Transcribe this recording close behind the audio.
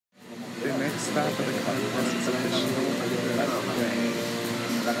stop at the Conquest exhibition.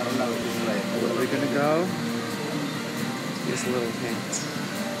 Where we're gonna go? Here's a little hint.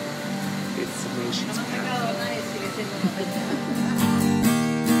 It's the nation's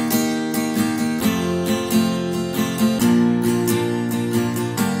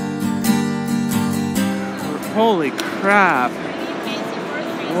Holy crap!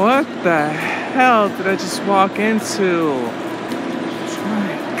 What the hell did I just walk into?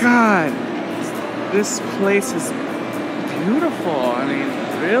 My God, this place is beautiful. I mean,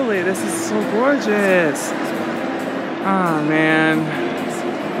 really, this is so gorgeous. Oh man,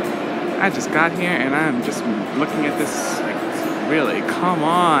 I just got here and I'm just looking at this. Like, really, come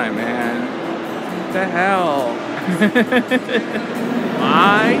on, man. What the hell?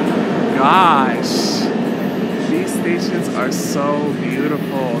 My gosh. These stations are so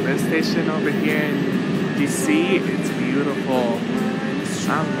beautiful. This station over here in DC, it's beautiful.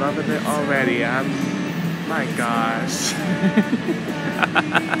 I'm loving it already. My gosh.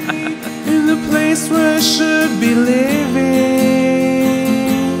 In the place where I should be living,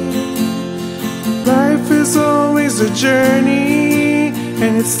 life is always a journey,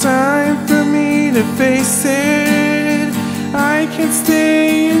 and it's time for me to face it. I can't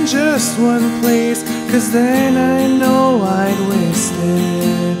stay in just one place, 'cause then I know I'd waste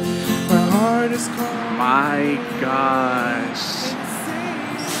it. My heart is cold. My gosh.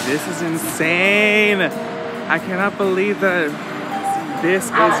 This is insane. I cannot believe that this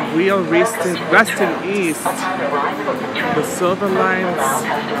is Wheel West and East. The Silver Line's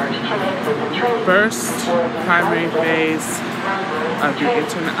first primary phase of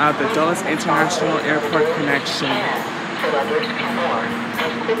the Dulles International Airport connection.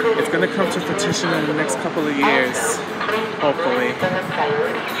 It's going to come to fruition in the next couple of years, hopefully.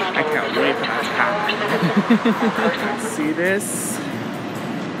 I can't wait for that to happen. See this?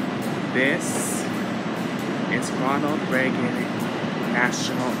 This is Ronald Reagan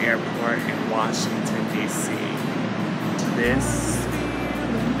National Airport in Washington, D.C. This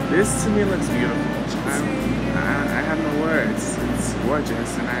to me looks beautiful. I have no words. It's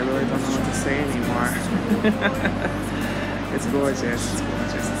gorgeous, and I really don't know what to say anymore. It's gorgeous, it's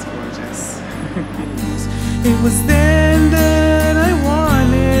gorgeous, it's gorgeous. It was then that I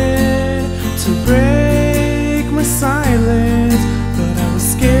wanted to break my silence, but I was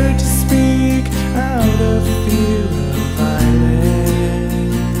scared to speak out of fear of violence.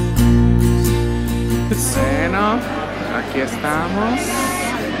 Bueno, aquí estamos.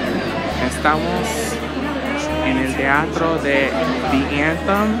 Estamos en el teatro de The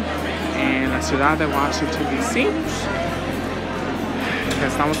Anthem en la ciudad de Washington, D.C.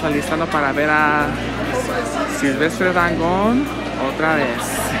 Estamos alistando para ver a Silvestre Dangond otra vez.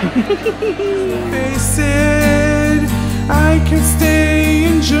 They said I can stay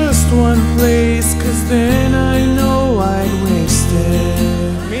in just one place, 'cause then I know I'd waste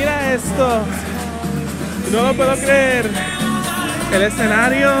it. Mira esto. No lo puedo creer. El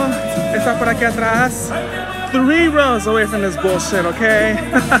escenario está por aquí atrás. 3 rows away from this bullshit, okay?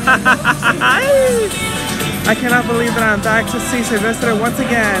 I cannot believe that I'm back to see Silvestre once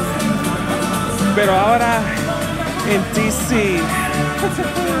again. Pero ahora in DC.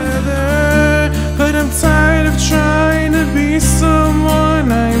 But I'm tired of trying to be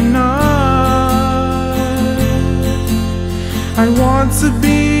someone I'm not. I want to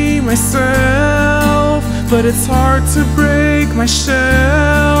be myself, but it's hard to break my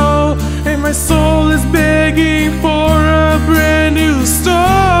shell, and my soul is begging for a brand new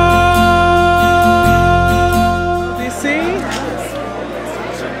start.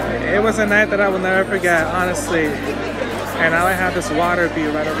 It was a night that I will never forget, honestly. And now I have this water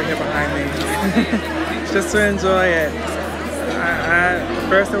view right over here behind me. Just to enjoy it.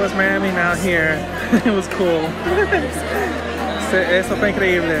 First it was Miami, now here. It was cool. Eso fue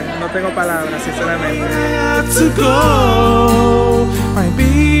increíble. No tengo palabras, sinceramente. I have to go. My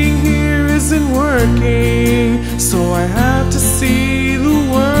being here isn't working, so I have to see the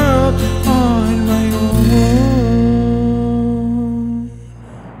world on my own.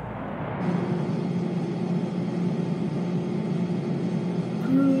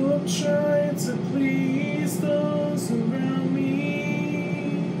 Grew up trying to please those around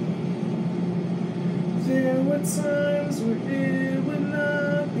me. There were times where it would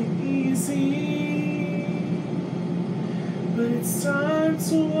not be easy, but it's time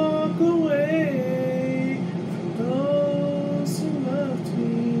to walk away from those who loved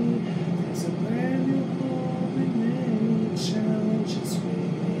me. There's a brand new home and many challenges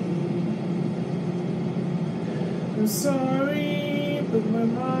waiting. I'm sorry, but my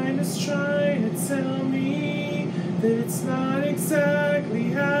mind is trying to tell me that it's not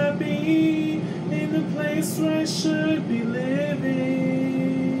exactly happy. place where I should be living.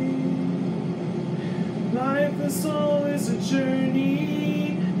 Life is always a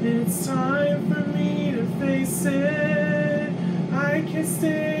journey, and it's time for me to face it. I can't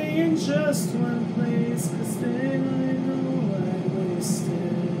stay in just one place, 'cause then I know I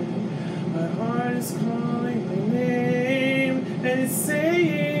wasted. My heart is calling my name, and it's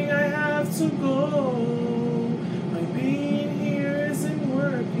saying I have to go. My being here isn't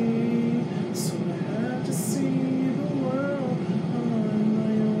working, so I have to see the world on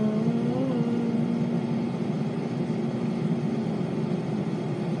my own.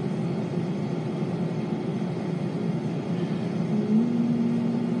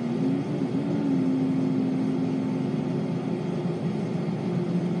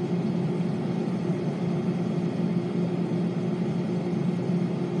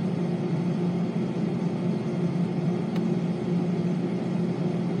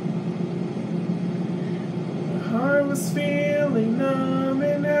 My heart was feeling numb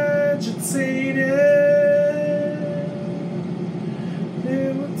and agitated.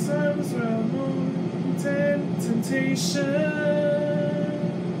 There were times where I'm on temptations.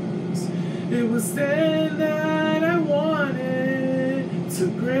 It was then that I wanted to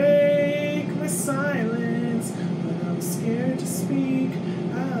break my silence, but I was scared to speak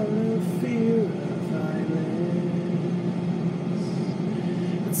out of fear of violence.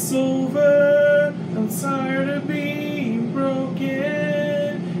 It's over. I'm tired of being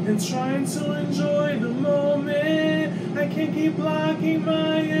broken and trying to enjoy the moment. I can't keep blocking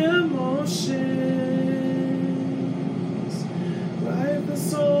my emotions. Life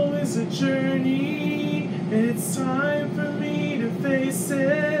is always a journey, and it's time for me to face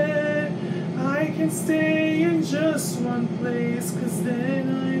it. I can't stay in just one place, 'cause then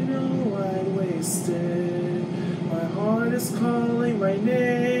I know I'd waste it. My heart is calling my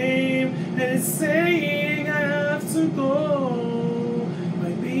name, and it's saying I have to go.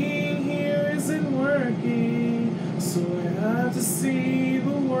 My being here isn't working, so I have to see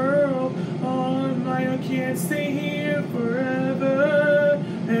the world on my own. Can't stay here forever,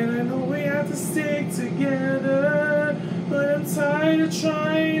 and I know we have to stick together, but I'm tired of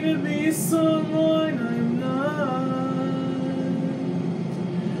trying to be someone I'm not.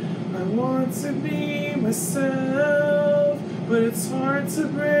 I want to be myself, but it's hard to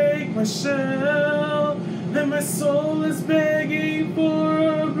break my shell, and my soul is begging for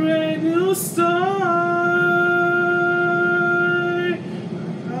a brand new start.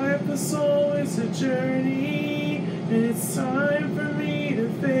 Life is always a journey, and it's time for me to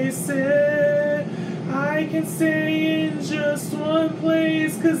face it. I can stay in just one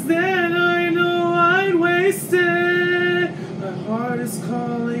place, 'cause then I know I'd waste it. My heart is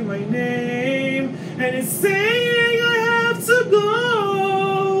calling my name, and it's saying I have to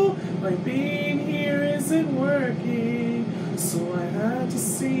go. My being here isn't working, so I have to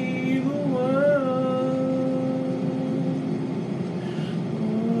see